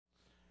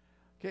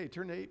Okay,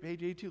 turn to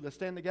page 82. Let's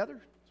stand together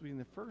between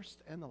the first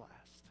and the last.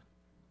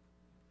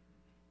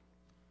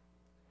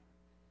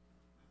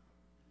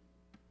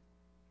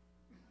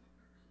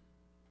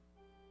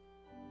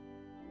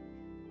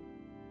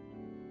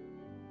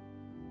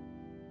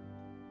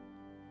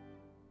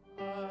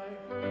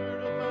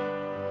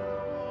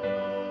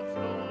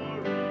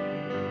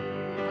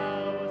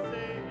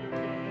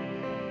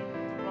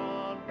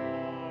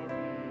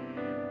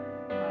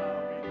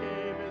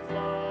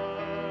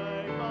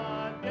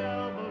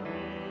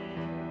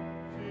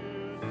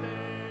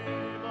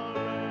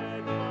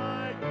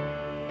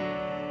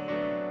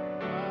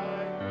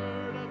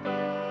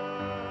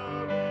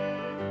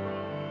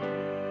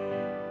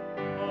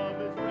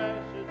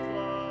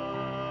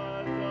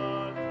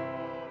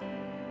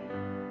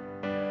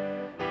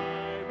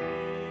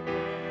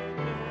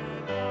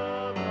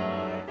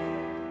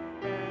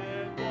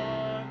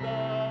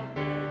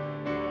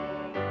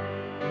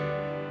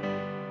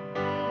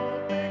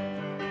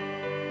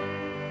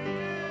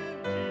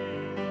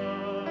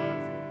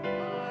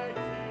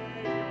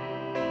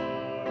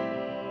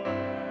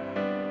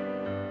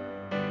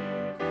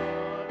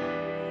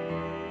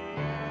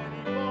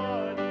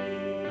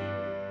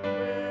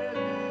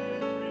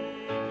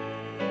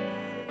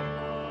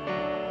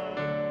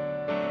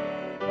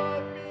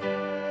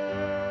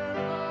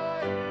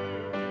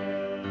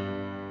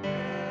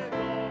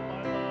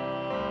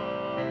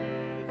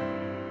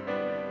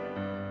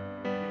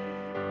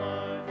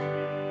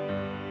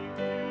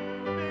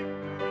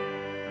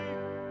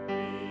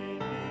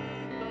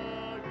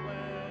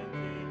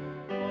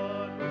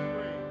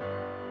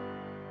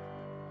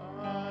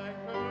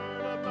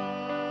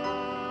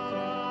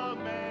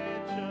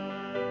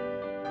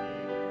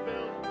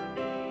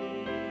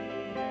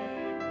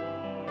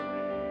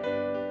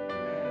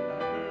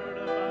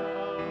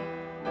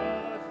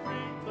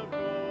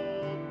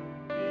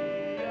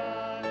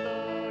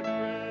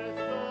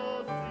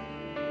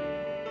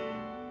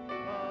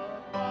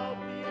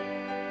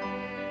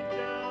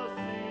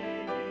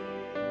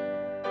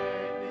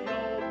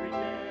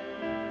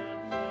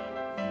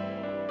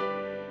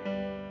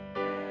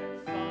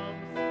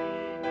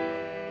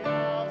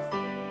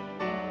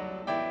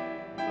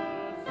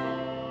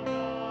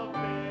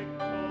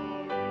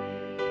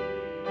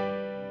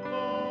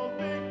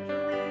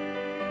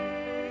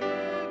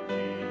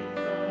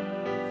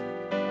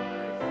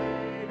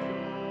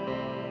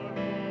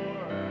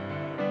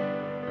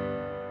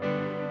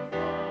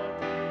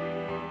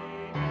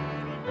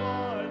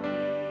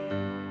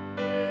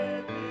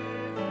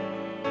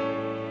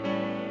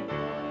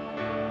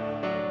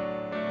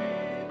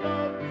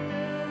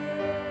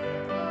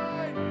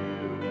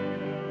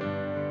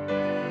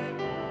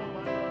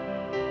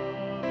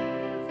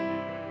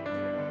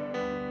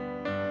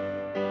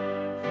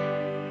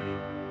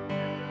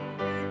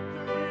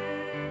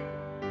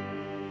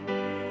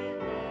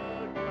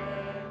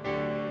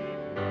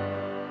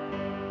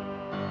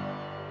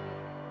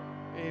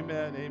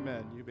 Amen,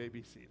 amen. You may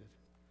be seated.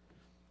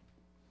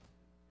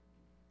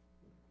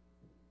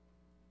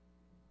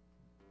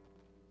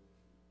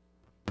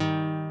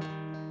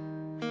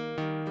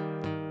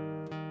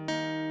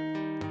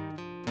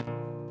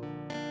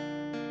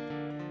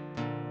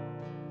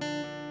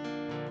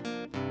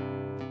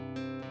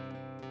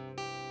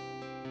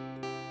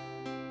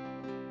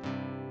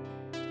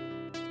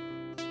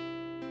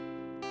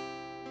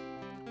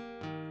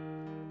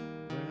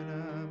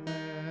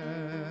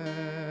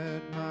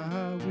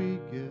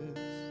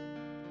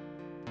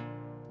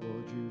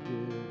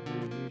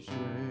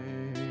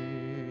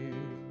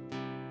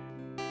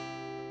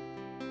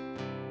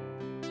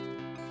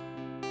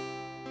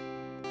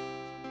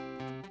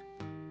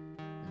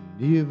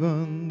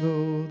 Even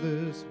though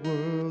this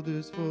world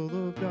is full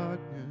of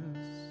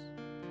darkness,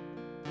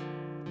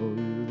 oh,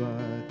 you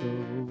light the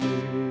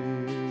way.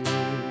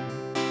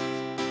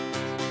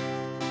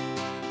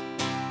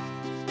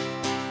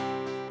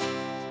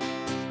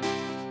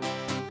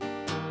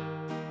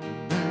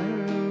 No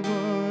matter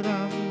what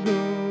I'm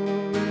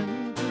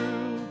going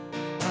through,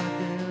 I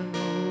can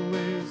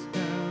always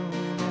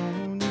count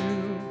on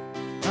you.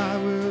 I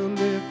will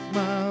lift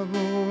my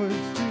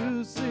voice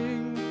to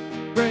sing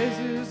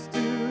praises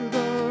to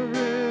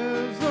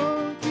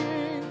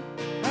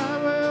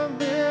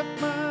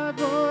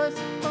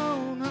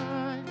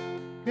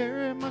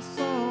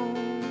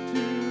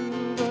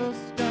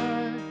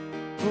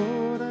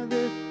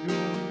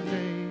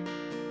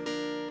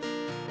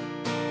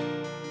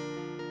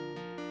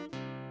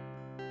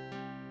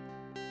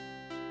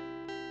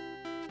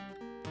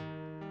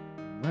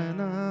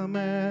when I'm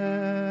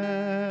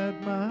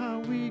at my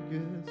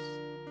weakest,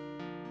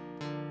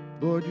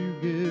 Lord, you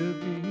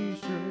give me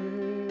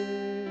strength.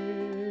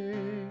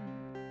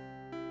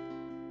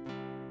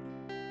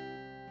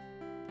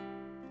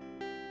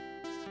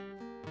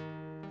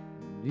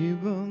 And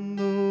even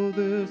though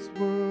this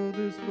world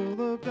is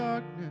full of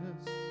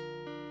darkness,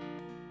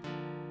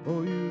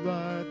 oh, you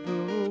light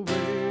the way.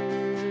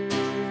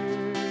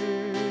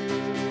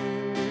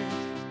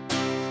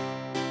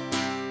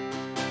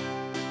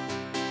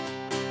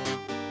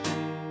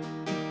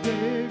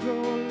 Gave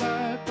your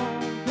life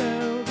on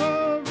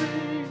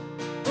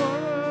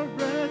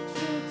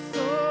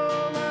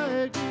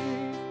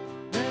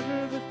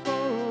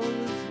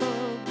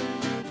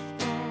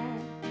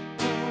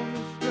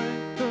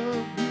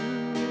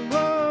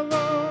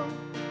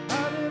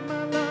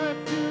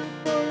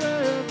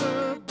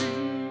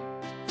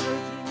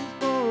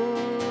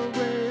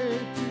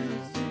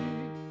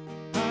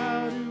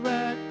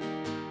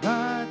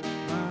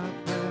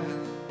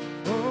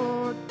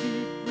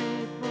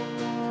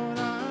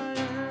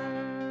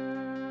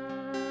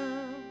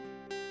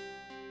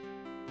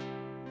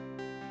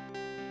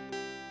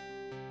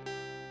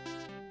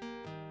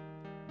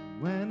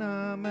when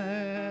I'm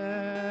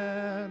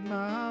at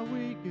my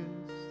weakest.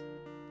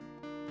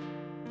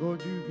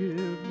 Lord, you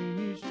give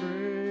me strength.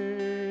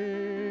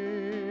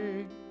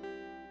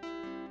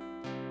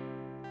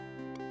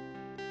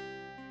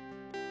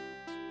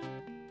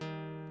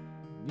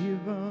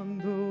 Even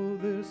though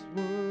this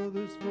world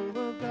is full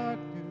of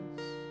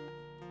darkness,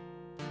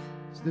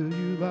 still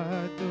you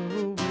light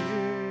the way.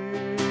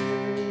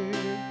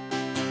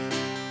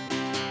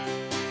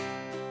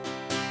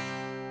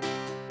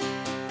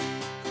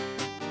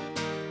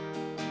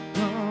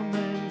 Come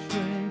and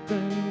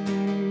strengthen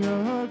me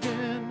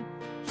again.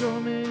 Show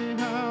me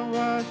how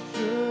I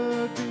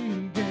should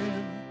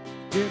begin.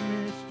 Give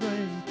me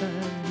strength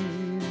and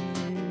lead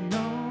me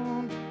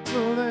on,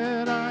 so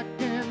that I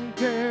can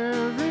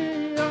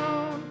carry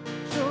on.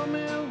 Show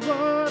me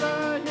what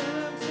I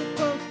am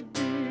supposed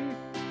to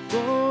be.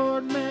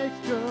 Lord, make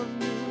a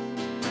new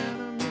man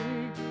of me.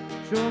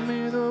 Show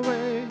me the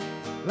way,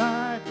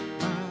 light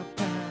my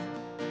path.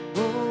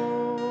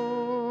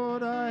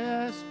 Lord, I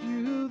ask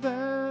you that.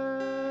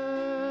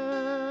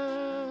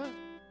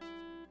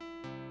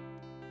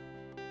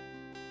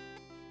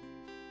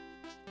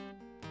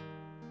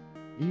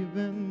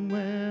 Even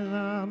when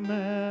I'm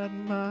at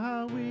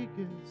my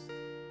weakest,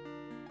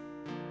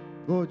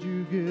 Lord,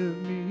 you give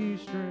me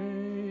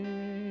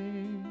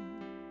strength.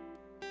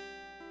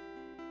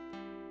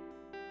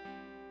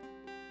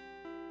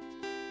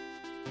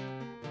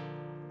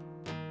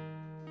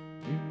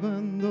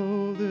 Even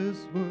though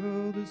this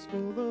world is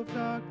full of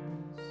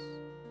darkness,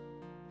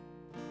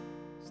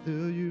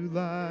 still you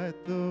light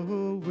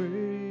the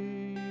way.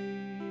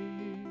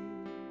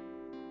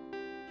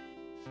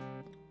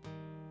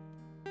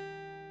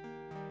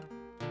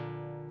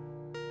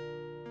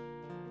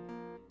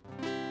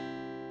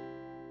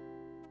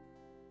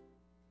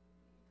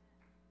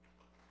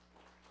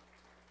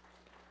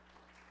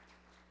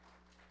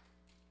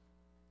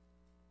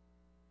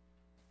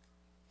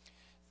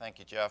 Thank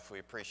you, Jeff. We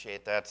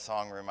appreciate that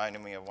song.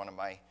 Reminded me of one of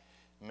my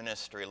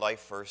ministry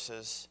life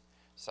verses,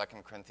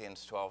 2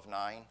 Corinthians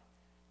 12:9. He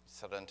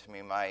said unto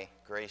me, my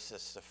grace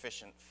is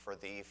sufficient for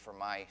thee, for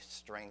my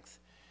strength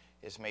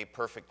is made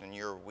perfect in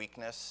your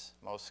weakness.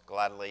 Most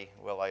gladly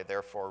will I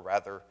therefore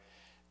rather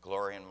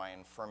glory in my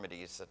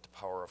infirmities, that the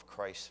power of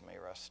Christ may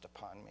rest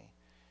upon me.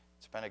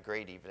 It's been a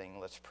great evening.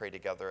 Let's pray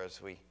together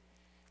as we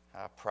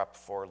prep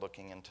for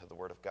looking into the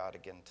Word of God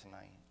again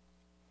tonight.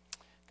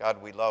 God,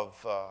 we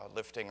love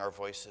lifting our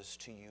voices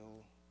to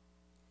you.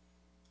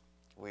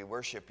 We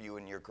worship you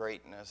in your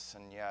greatness,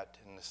 and yet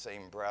in the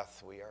same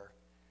breath we are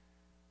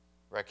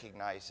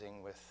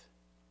recognizing with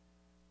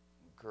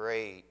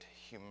great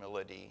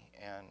humility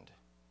and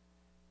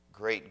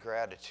great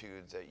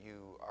gratitude that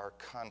you are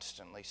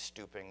constantly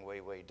stooping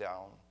way, way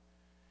down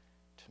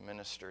to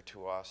minister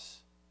to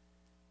us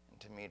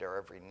and to meet our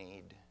every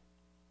need.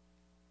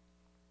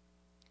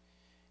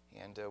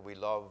 And we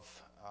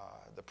love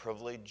the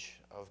privilege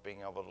of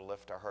being able to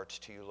lift our hearts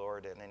to you,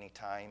 Lord, at any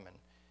time. And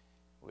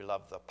we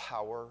love the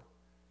power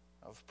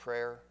of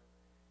prayer,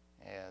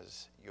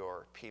 as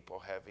your people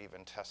have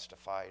even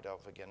testified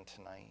of again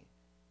tonight.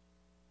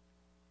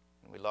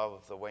 And we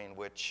love the way in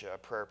which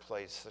prayer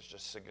plays such a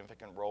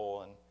significant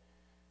role in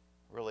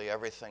really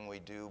everything we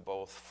do,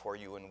 both for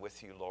you and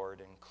with you,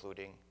 Lord,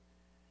 including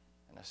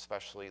and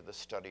especially the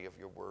study of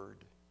your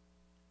word.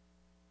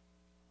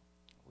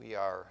 We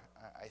are,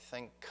 I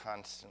think,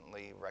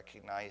 constantly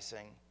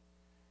recognizing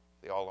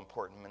the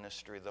all-important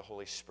ministry of the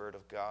Holy Spirit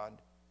of God.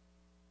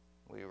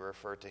 We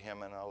refer to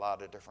him in a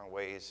lot of different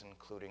ways,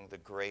 including the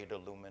great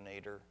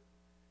illuminator.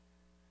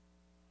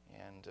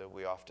 And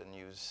we often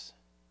use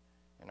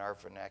in our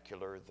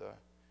vernacular the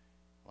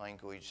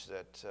language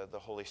that the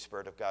Holy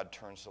Spirit of God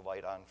turns the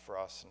light on for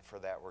us, and for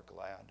that we're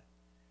glad.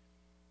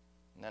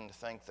 And then to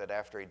think that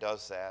after he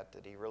does that,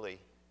 that he really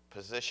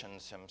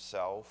positions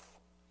himself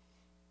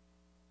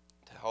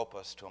to help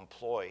us to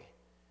employ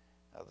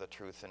the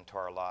truth into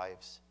our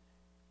lives.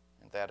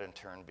 And that in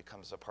turn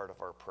becomes a part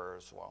of our prayer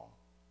as well.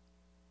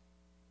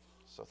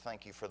 So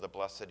thank you for the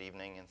blessed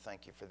evening, and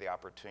thank you for the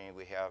opportunity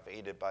we have,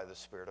 aided by the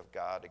Spirit of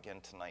God,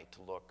 again tonight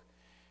to look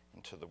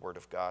into the Word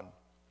of God.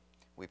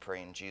 We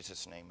pray in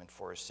Jesus' name and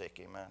for his sake,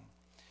 amen.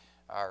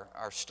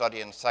 Our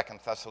study in 2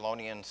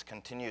 Thessalonians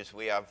continues.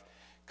 We have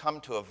come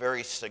to a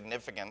very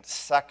significant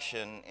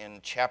section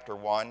in chapter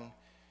 1,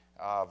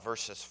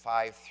 verses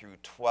 5 through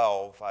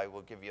 12. I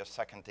will give you a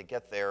second to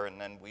get there, and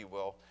then we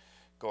will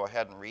go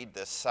ahead and read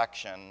this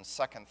section.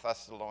 2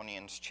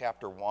 Thessalonians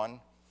chapter 1,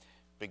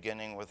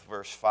 beginning with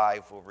verse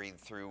 5. We'll read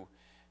through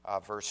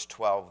verse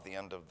 12, the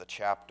end of the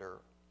chapter.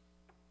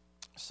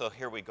 So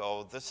here we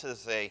go. This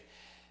is a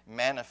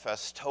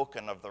manifest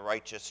token of the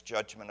righteous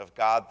judgment of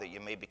God, that you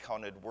may be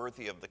counted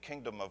worthy of the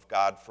kingdom of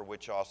God, for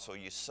which also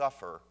you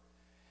suffer,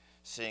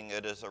 seeing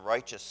it is a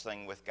righteous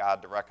thing with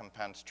God to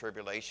recompense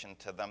tribulation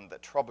to them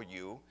that trouble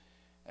you,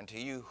 and to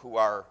you who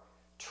are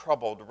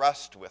troubled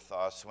rest with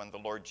us, when the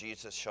Lord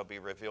Jesus shall be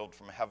revealed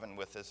from heaven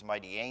with his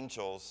mighty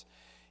angels,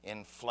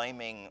 in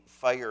flaming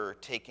fire,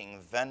 taking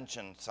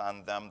vengeance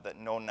on them that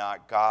know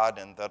not God,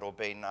 and that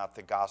obey not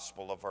the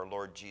gospel of our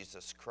Lord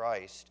Jesus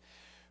Christ,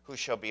 who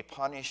shall be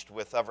punished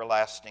with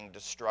everlasting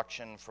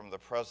destruction from the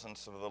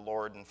presence of the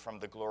Lord and from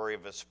the glory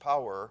of his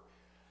power,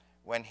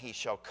 when he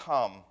shall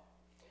come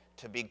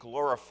to be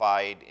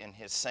glorified in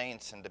his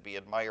saints and to be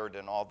admired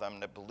in all them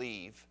that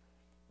believe,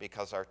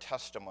 because our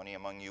testimony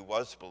among you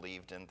was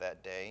believed in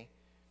that day.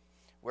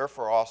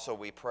 Wherefore also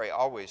we pray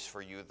always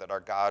for you, that our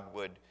God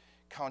would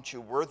count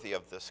you worthy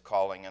of this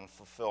calling and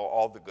fulfill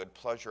all the good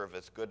pleasure of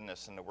his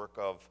goodness in the work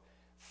of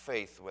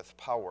faith with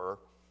power,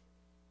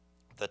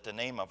 that the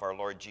name of our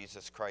Lord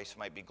Jesus Christ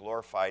might be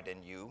glorified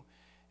in you,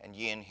 and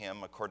ye in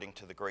him, according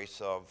to the grace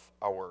of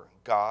our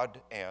God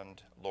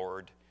and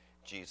Lord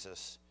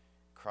Jesus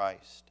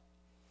Christ.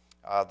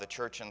 The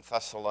church in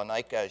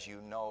Thessalonica, as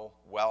you know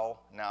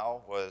well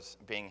now, was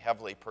being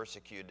heavily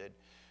persecuted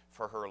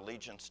for her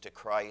allegiance to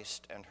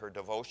Christ and her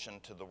devotion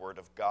to the Word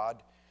of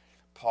God.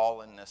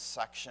 Paul, in this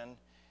section,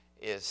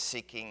 is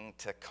seeking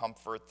to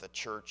comfort the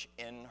church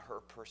in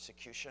her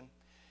persecution.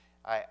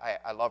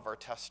 I love our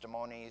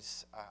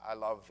testimonies. I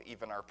love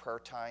even our prayer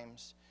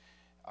times.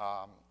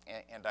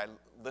 And I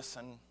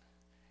listen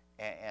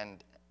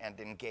and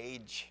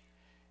engage.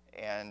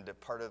 And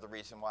part of the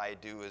reason why I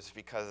do is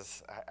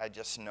because I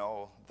just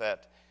know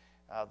that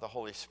the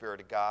Holy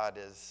Spirit of God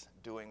is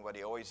doing what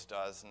he always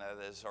does, and that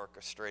is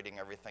orchestrating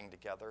everything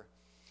together.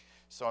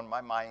 So in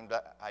my mind,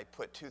 I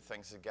put two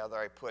things together.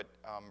 I put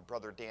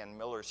Brother Dan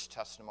Miller's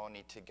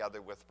testimony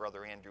together with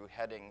Brother Andrew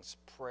Heading's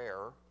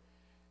prayer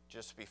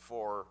just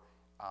before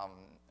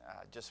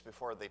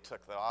they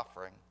took the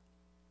offering,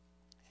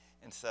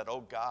 and said,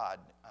 "Oh God,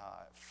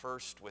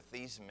 first with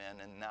these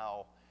men, and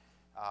now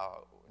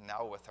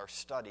with our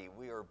study,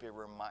 we are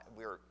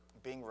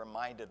being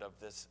reminded of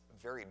this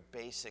very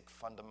basic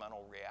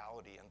fundamental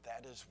reality, and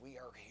that is we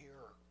are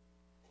here.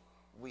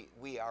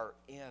 We are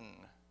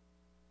in."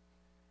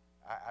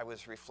 I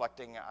was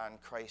reflecting on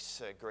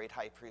Christ's great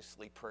high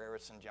priestly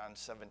prayers in John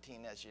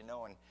 17, as you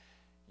know, and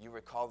you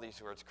recall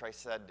these words.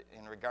 Christ said,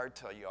 in regard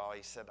to you all,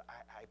 he said,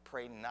 I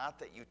pray not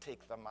that you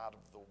take them out of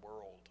the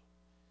world,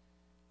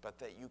 but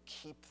that you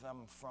keep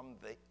them from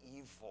the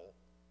evil.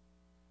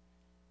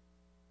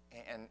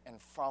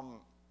 And from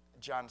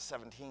John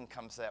 17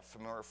 comes that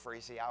familiar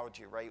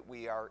phraseology, right?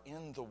 We are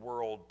in the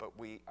world, but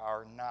we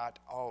are not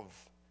of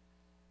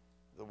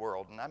the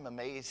world. And I'm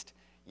amazed,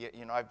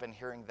 you know, I've been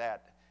hearing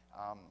that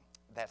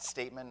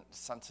statement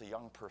since a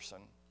young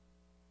person.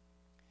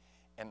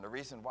 And the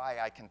reason why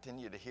I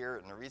continue to hear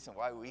it, and the reason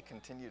why we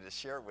continue to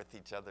share it with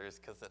each other, is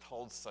because it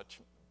holds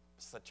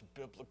such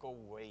biblical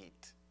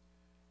weight.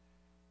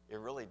 It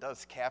really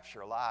does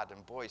capture a lot.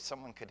 And boy,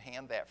 someone could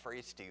hand that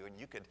phrase to you, and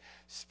you could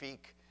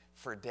speak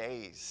for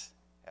days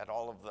at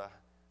all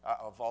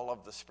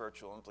of the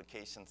spiritual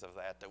implications of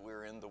that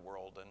we're in the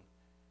world,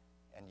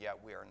 and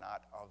yet we are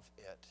not of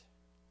it.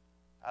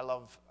 I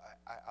love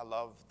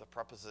the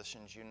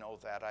prepositions, you know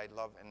that.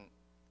 And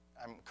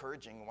I'm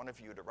encouraging one of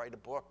you to write a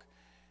book.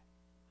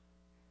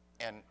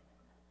 And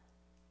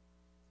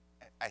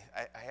I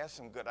have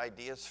some good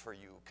ideas for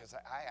you, because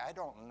I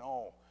don't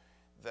know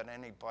that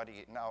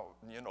anybody, now,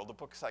 you know, the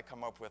books I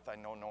come up with, I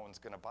know no one's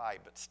going to buy,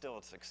 but still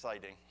it's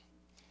exciting.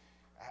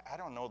 I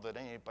don't know that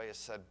anybody has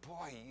said,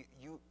 boy,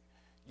 you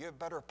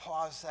better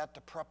pause at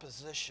the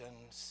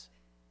prepositions.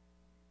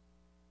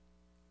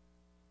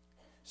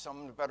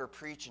 Someone better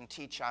preach and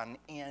teach on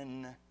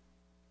in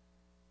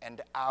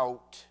and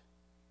out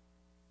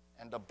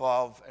and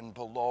above and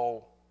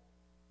below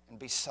and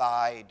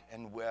beside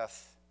and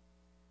with.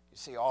 You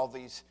see, all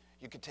these,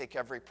 you could take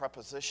every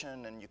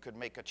preposition and you could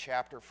make a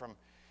chapter from,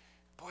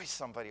 boy,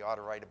 somebody ought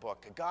to write a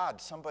book. God,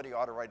 somebody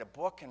ought to write a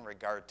book in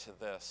regard to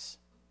this.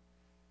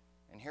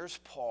 And here's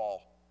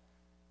Paul.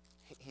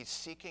 He's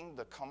seeking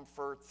to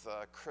comfort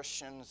the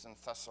Christians in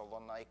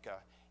Thessalonica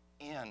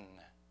in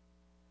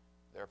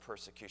their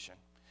persecution.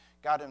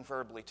 God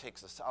invariably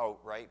takes us out,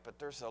 right? But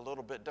there's a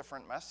little bit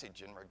different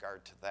message in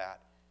regard to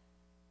that.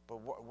 But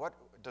what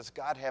does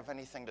God have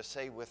anything to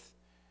say with?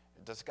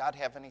 Does God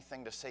have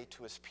anything to say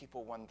to his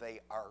people when they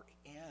are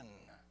in?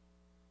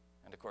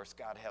 And of course,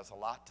 God has a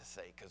lot to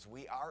say, because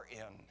we are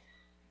in.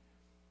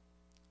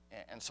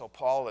 And so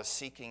Paul is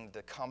seeking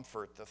to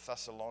comfort the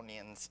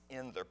Thessalonians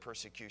in their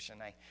persecution.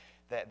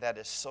 That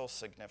is so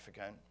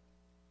significant.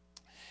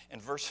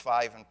 And verse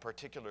 5 in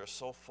particular is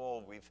so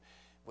full.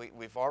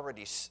 We've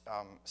already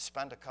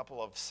spent a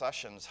couple of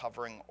sessions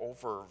hovering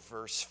over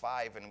verse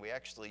 5, and we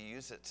actually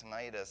use it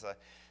tonight as a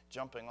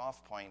jumping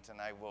off point.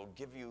 And I will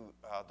give you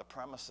the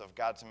premise of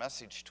God's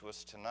message to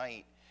us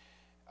tonight.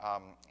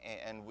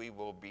 And we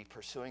will be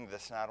pursuing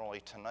this not only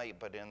tonight,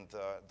 but in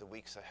the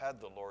weeks ahead,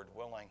 the Lord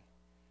willing.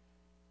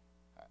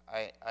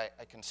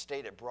 I can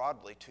state it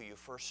broadly to you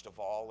first of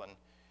all,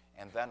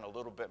 and then a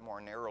little bit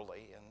more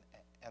narrowly.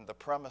 And the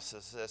premise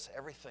is this: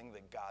 everything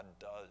that God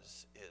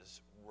does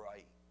is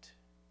right.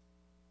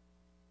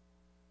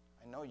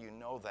 I know you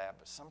know that,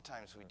 but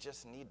sometimes we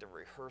just need to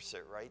rehearse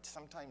it, right?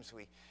 Sometimes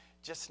we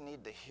just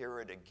need to hear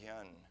it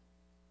again.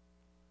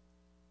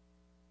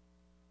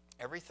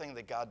 Everything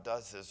that God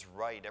does is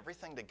right.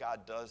 Everything that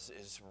God does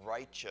is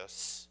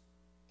righteous.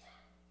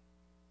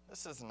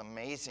 This is an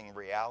amazing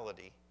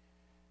reality.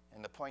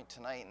 And the point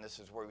tonight, and this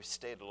is where we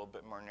state a little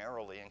bit more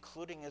narrowly,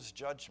 including his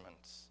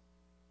judgments.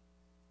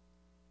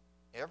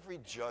 Every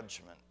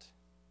judgment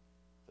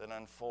that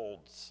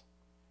unfolds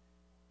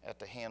at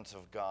the hands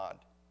of God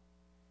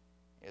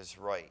is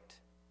right.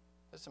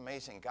 It's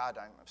amazing. God,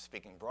 I'm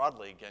speaking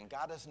broadly again,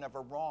 God is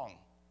never wrong.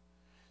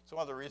 It's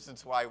one of the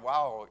reasons why,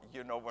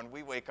 when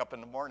we wake up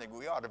in the morning,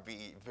 we ought to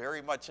be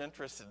very much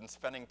interested in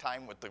spending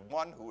time with the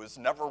one who is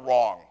never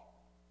wrong.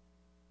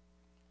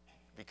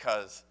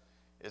 Because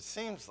it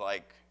seems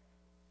like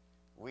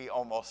we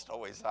almost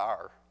always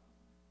are.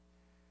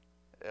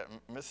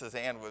 Mrs.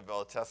 Ann would be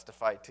able to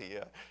testify to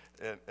you,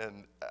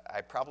 and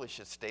I probably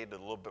should state it a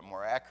little bit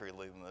more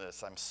accurately than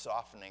this. I'm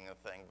softening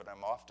the thing, but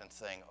I'm often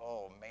saying,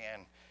 oh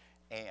man,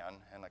 Ann,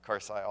 and of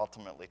course I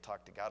ultimately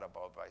talk to God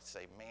about it, but I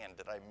say, man,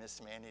 did I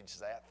mismanage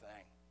that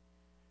thing?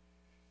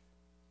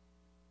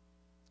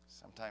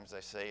 Sometimes I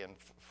say, and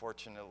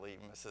fortunately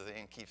Mrs.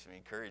 Ann keeps me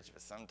encouraged,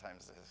 but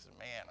sometimes I say,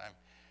 man,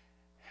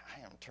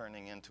 I am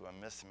turning into a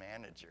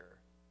mismanager.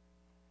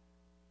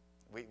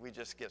 We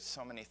just get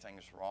so many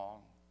things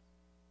wrong.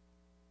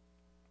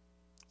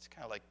 It's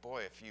kind of like,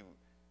 boy, if you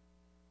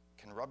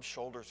can rub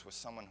shoulders with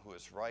someone who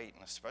is right,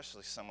 and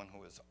especially someone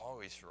who is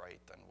always right,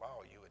 then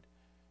wow, you would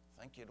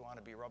think you'd want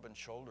to be rubbing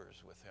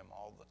shoulders with him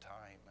all the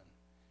time. And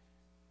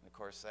of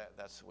course,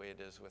 that's the way it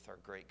is with our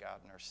great God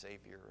and our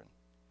Savior. And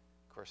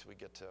of course, we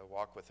get to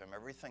walk with him.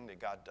 Everything that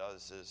God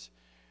does is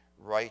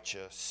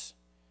righteous,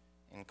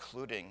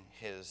 including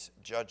his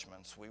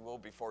judgments. We will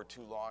before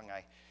too long.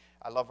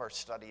 I love our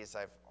studies.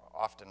 I've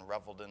often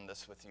reveled in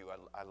this with you.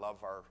 I love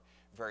our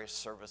various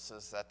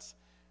services. That's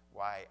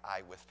why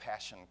I, with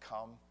passion,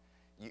 come.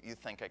 You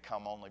think I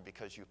come only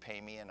because you pay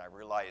me, and I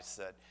realize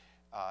that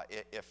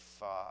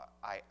if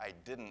I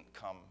didn't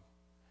come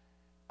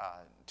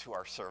to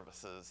our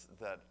services,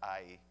 that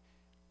I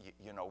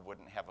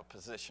wouldn't have a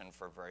position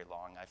for very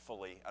long. I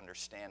fully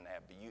understand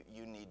that, but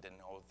you need to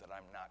know that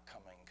I'm not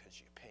coming because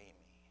you pay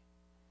me.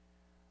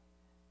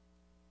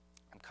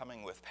 I'm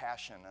coming with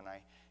passion, and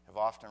I have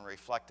often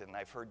reflected, and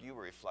I've heard you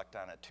reflect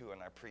on it too,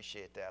 and I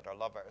appreciate that. I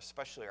love,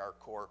 especially our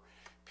core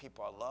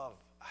people. I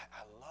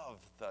love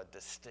the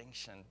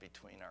distinction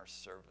between our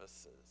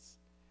services.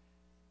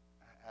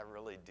 I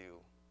really do.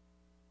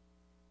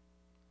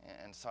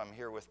 And so I'm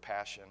here with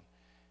passion,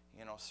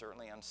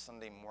 certainly on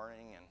Sunday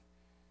morning, and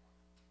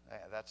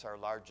that's our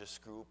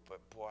largest group, but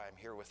boy, I'm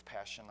here with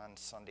passion on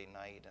Sunday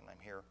night, and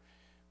I'm here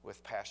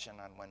with passion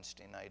on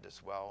Wednesday night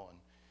as well,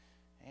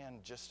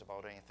 and just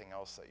about anything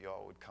else that you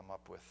all would come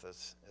up with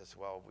as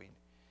well,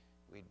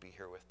 we'd be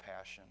here with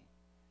passion.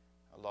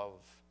 I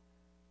love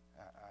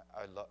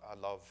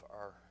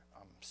our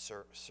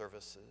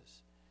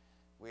services.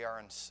 We are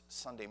on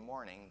Sunday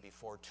morning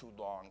before too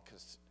long,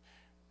 because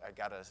I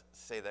got to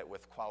say that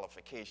with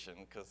qualification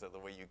because of the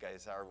way you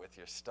guys are with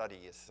your study.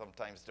 You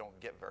sometimes don't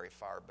get very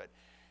far, but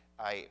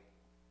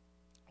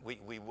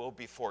we will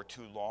before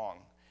too long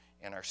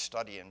in our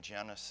study in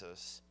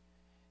Genesis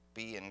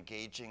be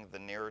engaging the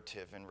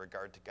narrative in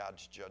regard to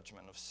God's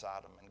judgment of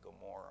Sodom and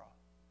Gomorrah.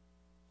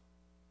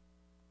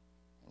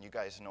 And you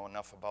guys know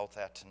enough about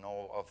that to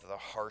know of the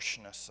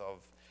harshness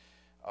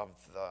of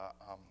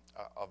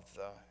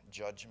the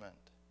judgment.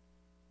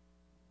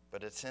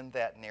 But it's in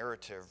that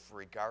narrative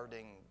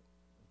regarding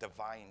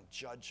divine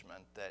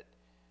judgment that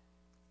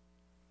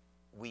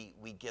we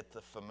get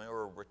the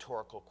familiar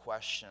rhetorical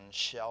question,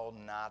 shall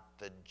not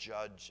the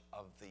judge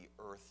of the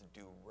earth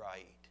do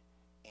right?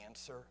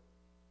 Answer,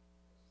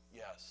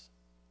 yes.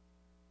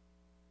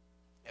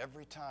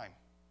 Every time.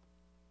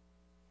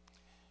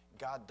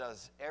 God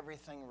does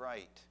everything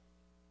right,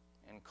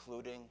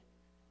 including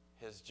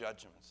his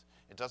judgments.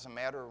 It doesn't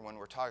matter when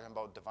we're talking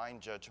about divine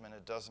judgment.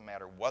 It doesn't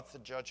matter what the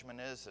judgment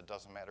is. It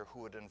doesn't matter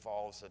who it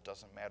involves. It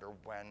doesn't matter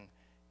when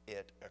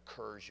it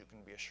occurs. You can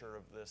be assured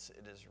of this.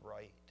 It is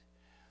right.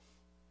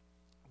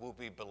 We'll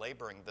be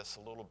belaboring this a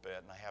little bit,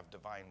 and I have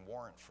divine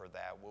warrant for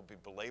that. We'll be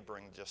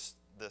belaboring just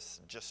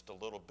a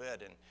little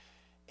bit,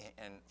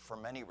 and for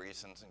many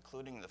reasons,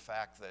 including the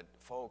fact that,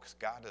 folks,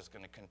 God is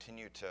going to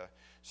continue to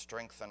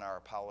strengthen our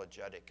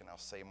apologetic, and I'll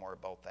say more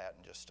about that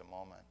in just a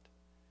moment.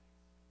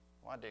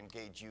 I wanted to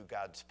engage you,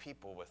 God's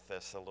people, with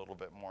this a little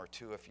bit more,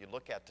 too. If you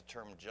look at the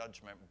term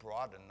judgment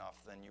broad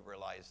enough, then you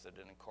realize that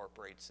it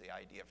incorporates the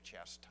idea of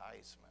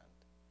chastisement.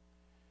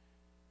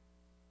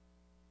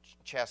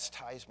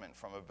 Chastisement,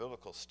 from a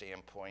biblical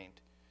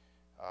standpoint,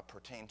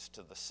 pertains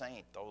to the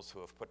saint, those who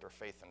have put their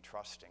faith and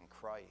trust in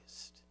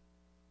Christ.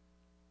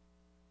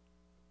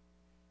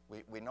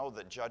 We know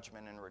that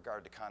judgment in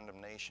regard to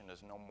condemnation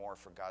is no more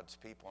for God's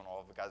people, and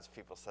all of God's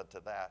people said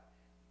to that.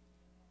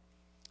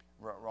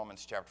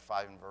 Romans chapter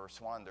 5 and verse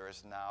 1, there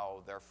is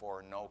now,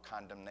 therefore, no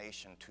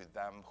condemnation to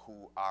them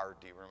who are,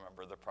 do you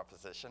remember the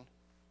preposition?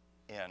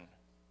 In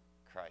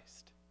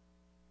Christ.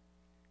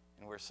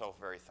 And we're so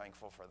very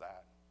thankful for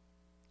that.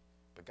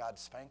 But God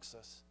spanks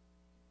us.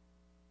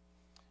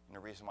 And the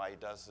reason why he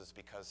does is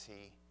because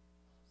he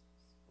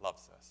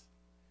loves us.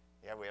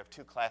 Yeah, we have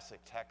two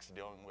classic texts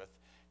dealing with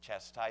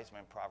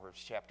chastisement,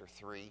 Proverbs chapter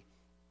 3,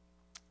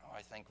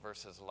 I think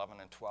verses 11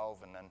 and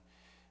 12, and then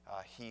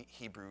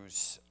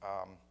Hebrews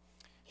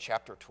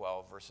chapter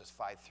 12, verses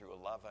 5 through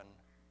 11.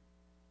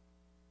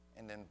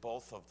 And in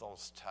both of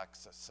those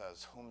texts it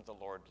says, whom the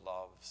Lord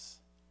loves,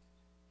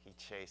 he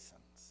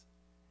chastens.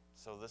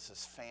 So this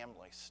is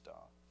family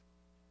stuff.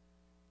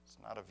 It's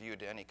not a view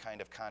to any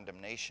kind of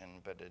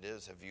condemnation, but it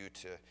is a view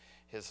to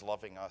his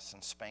loving us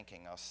and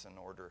spanking us in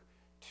order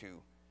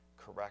to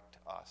correct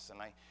us.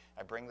 And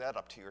I bring that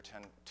up to you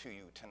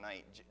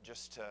tonight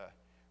just to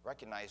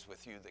recognize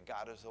with you that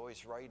God is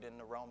always right in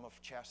the realm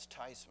of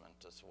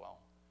chastisement as well.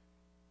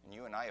 And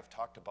you and I have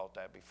talked about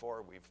that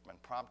before. We've been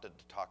prompted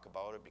to talk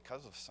about it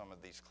because of some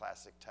of these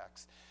classic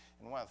texts.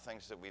 And one of the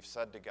things that we've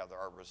said together,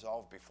 our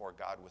resolve before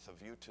God with a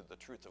view to the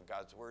truth of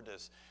God's word,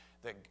 is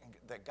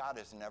that God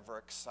is never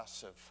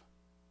excessive.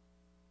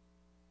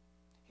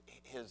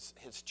 His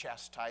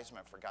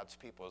chastisement for God's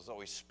people is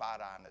always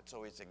spot on. It's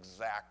always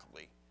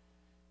exactly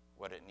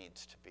what it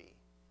needs to be.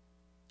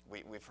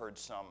 We've heard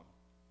some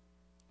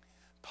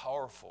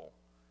powerful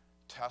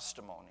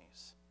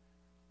testimonies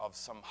of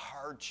some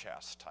hard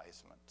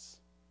chastisements.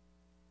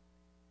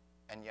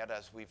 And yet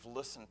as we've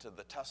listened to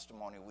the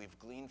testimony, we've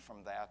gleaned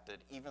from that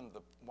even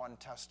the one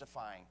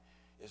testifying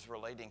is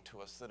relating to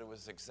us that it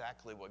was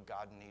exactly what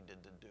God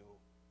needed to do.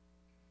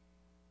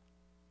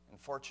 And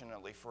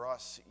fortunately for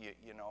us,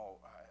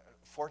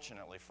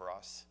 fortunately for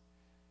us,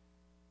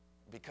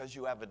 because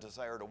you have a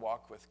desire to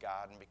walk with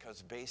God, and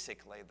because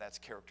basically that's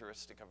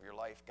characteristic of your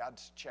life,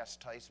 God's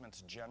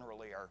chastisements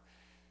generally are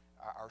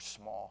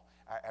small.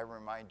 I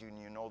remind you, and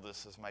you know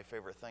this is my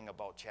favorite thing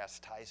about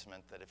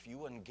chastisement, that if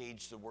you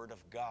engage the Word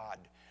of God,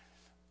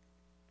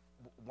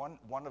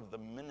 one of the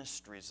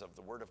ministries of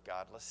the Word of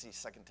God, let's see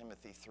 2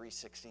 Timothy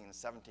 3:16 and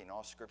 17,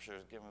 all Scripture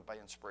is given by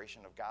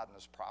inspiration of God and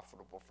is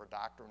profitable for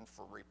doctrine,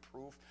 for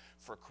reproof,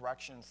 for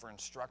correction, for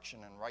instruction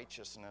in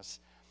righteousness,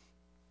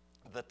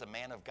 that the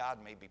man of God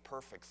may be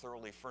perfect,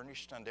 thoroughly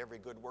furnished unto every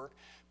good work.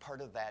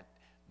 Part of that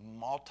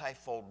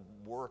multifold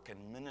work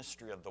and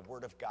ministry of the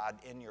Word of God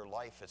in your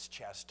life is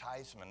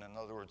chastisement. In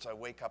other words, I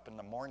wake up in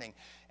the morning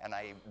and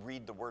I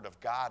read the Word of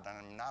God, and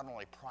I'm not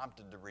only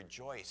prompted to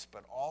rejoice,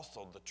 but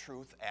also the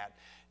truth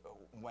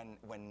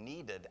when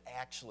needed,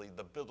 actually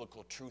the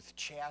biblical truth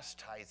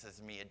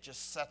chastises me. It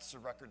just sets the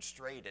record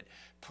straight. It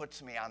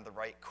puts me on the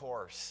right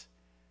course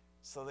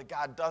so that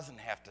God doesn't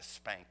have to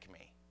spank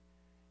me.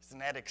 Isn't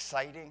that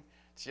exciting?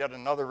 It's yet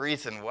another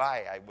reason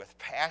why I, with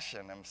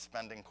passion, am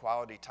spending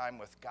quality time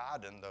with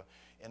God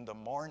in the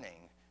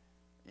morning.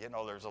 You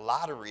know, there's a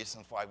lot of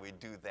reasons why we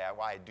do that,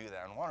 why I do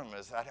that. And one of them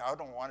is that I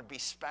don't want to be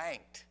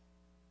spanked.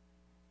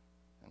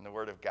 And the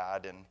Word of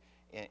God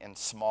in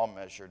small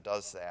measure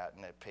does that,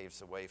 and it paves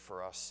the way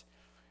for us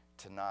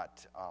to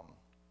not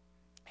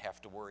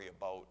have to worry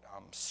about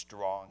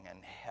strong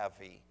and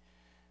heavy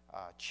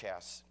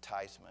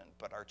chastisement.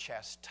 But our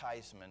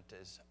chastisement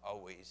is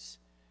always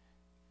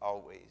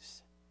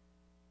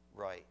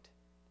right.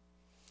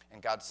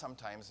 And God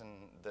sometimes, and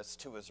this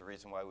too is the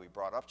reason why we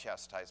brought up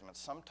chastisement,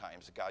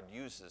 sometimes God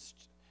uses,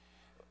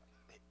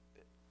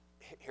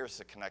 here's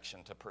the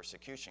connection to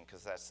persecution,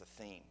 because that's the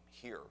theme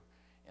here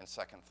in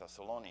 2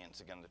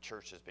 Thessalonians. Again, the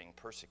church is being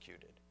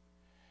persecuted.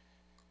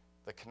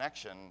 The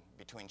connection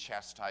between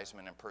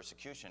chastisement and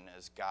persecution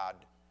is God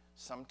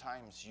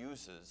sometimes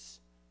uses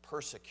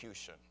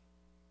persecution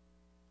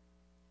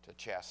to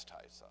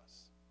chastise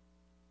us.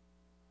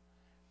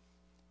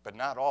 But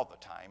not all the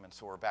time, and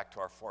so we're back to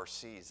our 4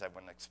 C's. I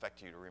wouldn't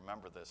expect you to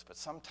remember this, but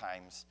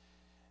sometimes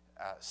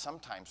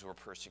we're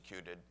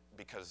persecuted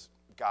because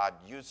God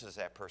uses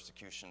that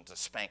persecution to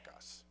spank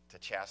us, to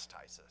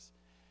chastise us.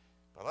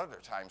 But other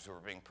times we're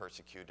being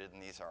persecuted,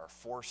 and these are our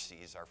 4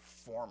 C's, our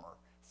former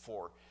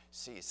 4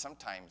 C's.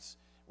 Sometimes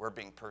we're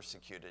being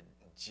persecuted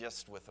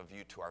just with a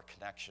view to our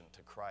connection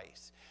to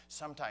Christ.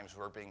 Sometimes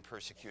we're being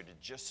persecuted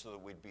just so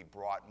that we'd be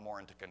brought more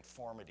into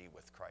conformity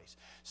with Christ.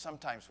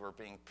 Sometimes we're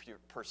being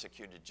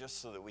persecuted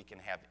just so that we can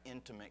have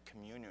intimate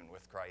communion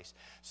with Christ.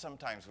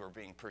 Sometimes we're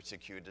being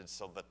persecuted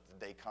so that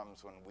the day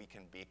comes when we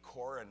can be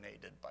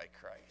coronated by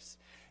Christ.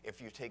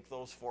 If you take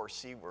those 4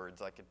 C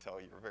words, I can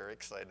tell you're very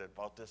excited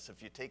about this.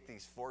 If you take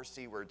these 4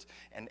 C words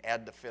and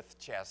add the 5th,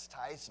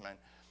 chastisement,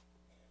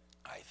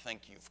 I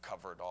think you've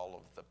covered all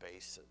of the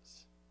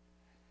bases,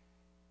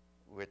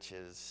 which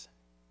is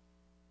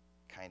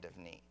kind of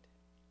neat.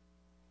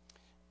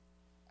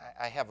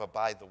 I have a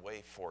by the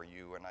way for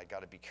you, and I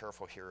got to be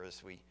careful here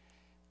as we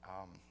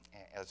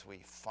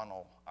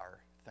funnel our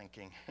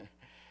thinking.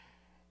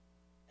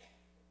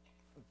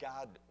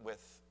 God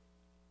with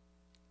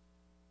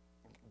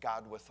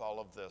all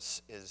of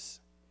this is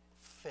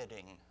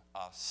fitting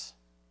us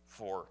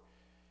for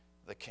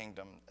the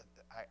kingdom.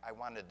 I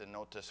wanted to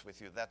note this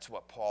with you. That's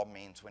what Paul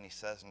means when he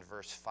says in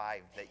verse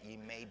 5 that ye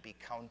may be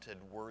counted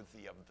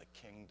worthy of the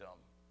kingdom.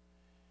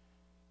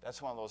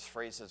 That's one of those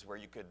phrases where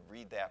you could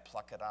read that,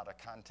 pluck it out of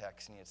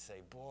context, and you'd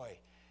say, boy,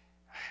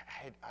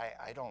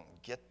 I don't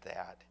get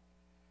that.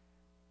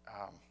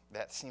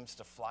 That seems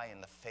to fly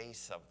in the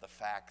face of the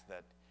fact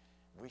that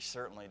we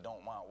certainly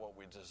don't want what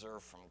we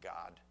deserve from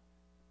God.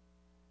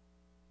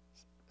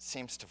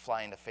 Seems to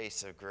fly in the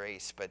face of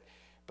grace, but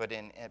But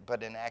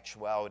in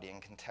actuality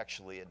and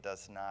contextually, it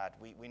does not.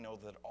 We know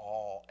that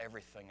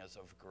everything is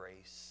of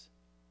grace.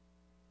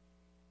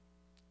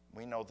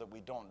 We know that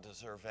we don't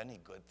deserve any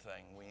good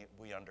thing.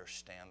 We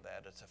understand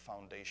that. It's a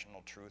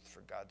foundational truth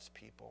for God's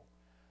people.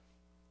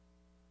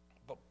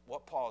 But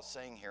what Paul is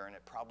saying here, and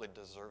it probably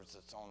deserves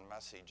its own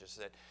message, is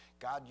that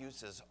God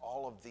uses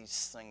all of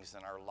these things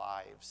in our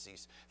lives,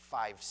 these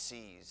 5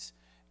 C's,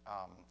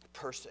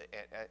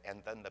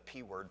 and then the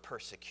P word,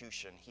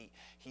 persecution. He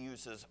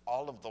uses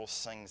all of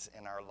those things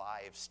in our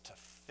lives to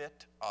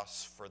fit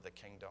us for the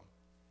kingdom.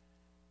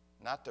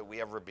 Not that we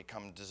ever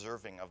become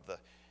deserving of the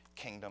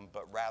kingdom,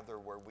 but rather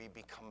where we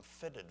become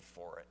fitted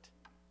for it.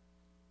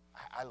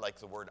 I like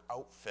the word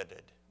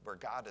outfitted, where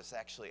God is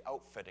actually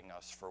outfitting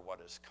us for what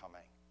is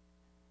coming.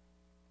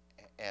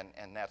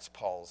 And that's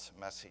Paul's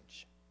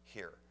message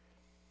here.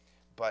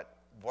 But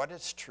what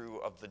is true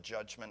of the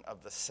judgment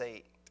of the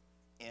saint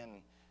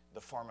in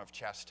the form of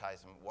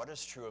chastisement? What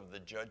is true of the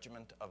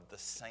judgment of the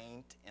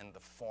saint in the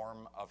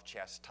form of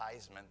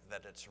chastisement,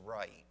 that it's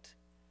right,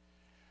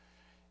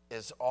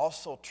 is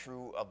also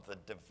true of the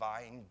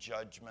divine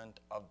judgment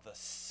of the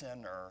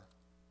sinner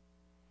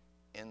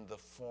in the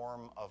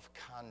form of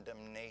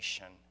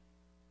condemnation.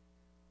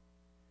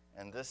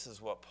 And this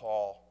is what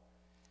Paul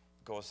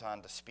goes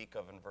on to speak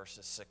of in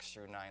verses 6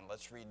 through 9.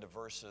 Let's read the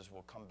verses.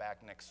 We'll come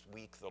back next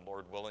week, the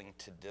Lord willing,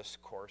 to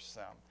discourse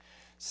them.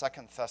 2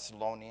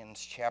 Thessalonians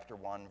chapter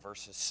 1,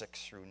 verses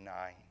 6 through 9.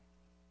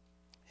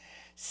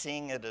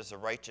 Seeing it is a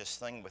righteous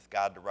thing with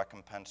God to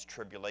recompense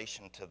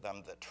tribulation to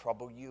them that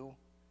trouble you,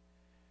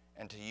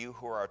 and to you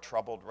who are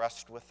troubled,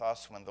 rest with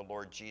us when the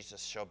Lord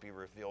Jesus shall be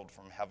revealed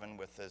from heaven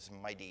with his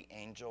mighty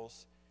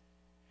angels,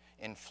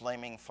 in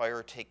flaming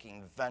fire,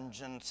 taking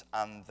vengeance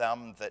on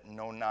them that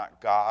know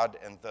not God,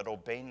 and that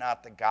obey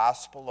not the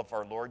gospel of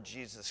our Lord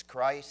Jesus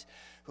Christ,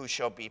 who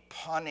shall be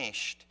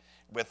punished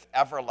with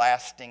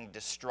everlasting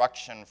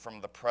destruction from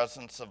the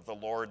presence of the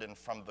Lord and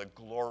from the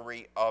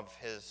glory of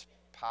his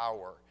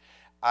power.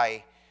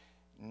 I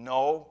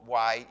know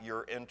why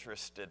you're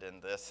interested in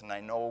this, and I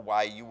know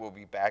why you will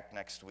be back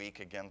next week,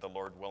 again, the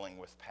Lord willing,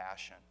 with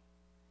passion.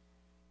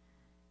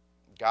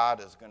 God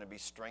is going to be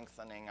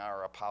strengthening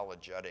our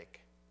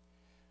apologetic.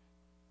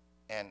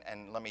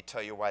 And let me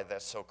tell you why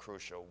that's so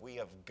crucial. We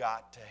have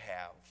got to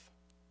have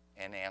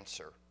an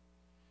answer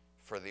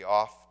for the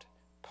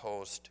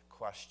oft-posed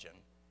question: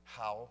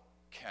 how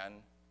can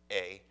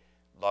a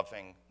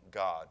loving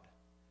God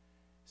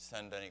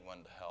send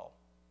anyone to hell?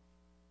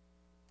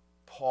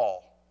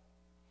 Paul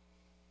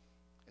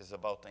is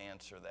about to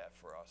answer that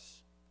for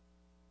us.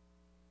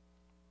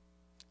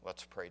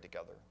 Let's pray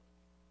together.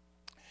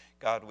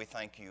 God, we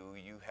thank you.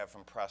 You have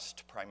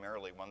impressed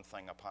primarily one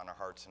thing upon our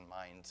hearts and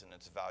minds, and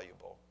it's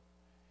valuable.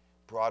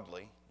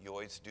 Broadly, you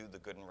always do the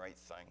good and right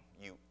thing.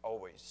 You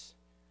always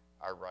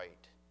are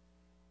right.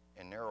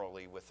 And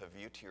narrowly, with a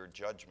view to your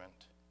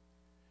judgment,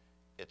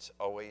 it's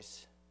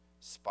always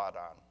spot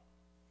on.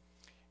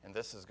 And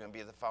this is going to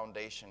be the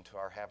foundation to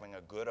our having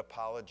a good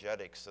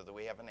apologetic, so that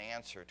we have an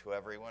answer to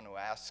everyone who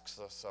asks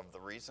us of the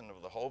reason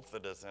of the hope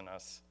that is in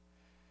us.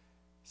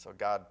 So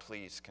God,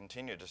 please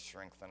continue to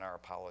strengthen our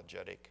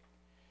apologetic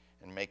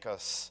and make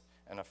us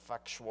an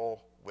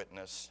effectual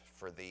witness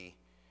for thee,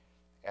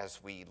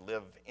 as we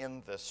live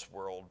in this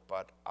world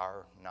but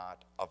are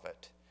not of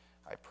it.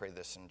 I pray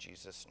this in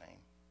Jesus' name.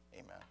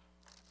 Amen.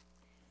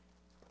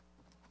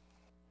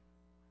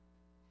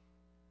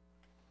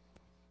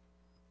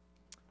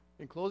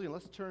 In closing,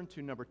 let's turn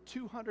to number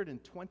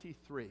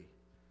 223.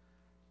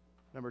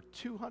 Number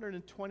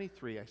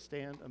 223, I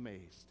stand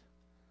amazed.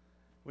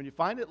 When you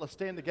find it, let's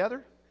stand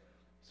together.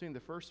 Sing the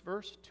first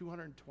verse,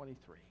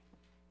 223.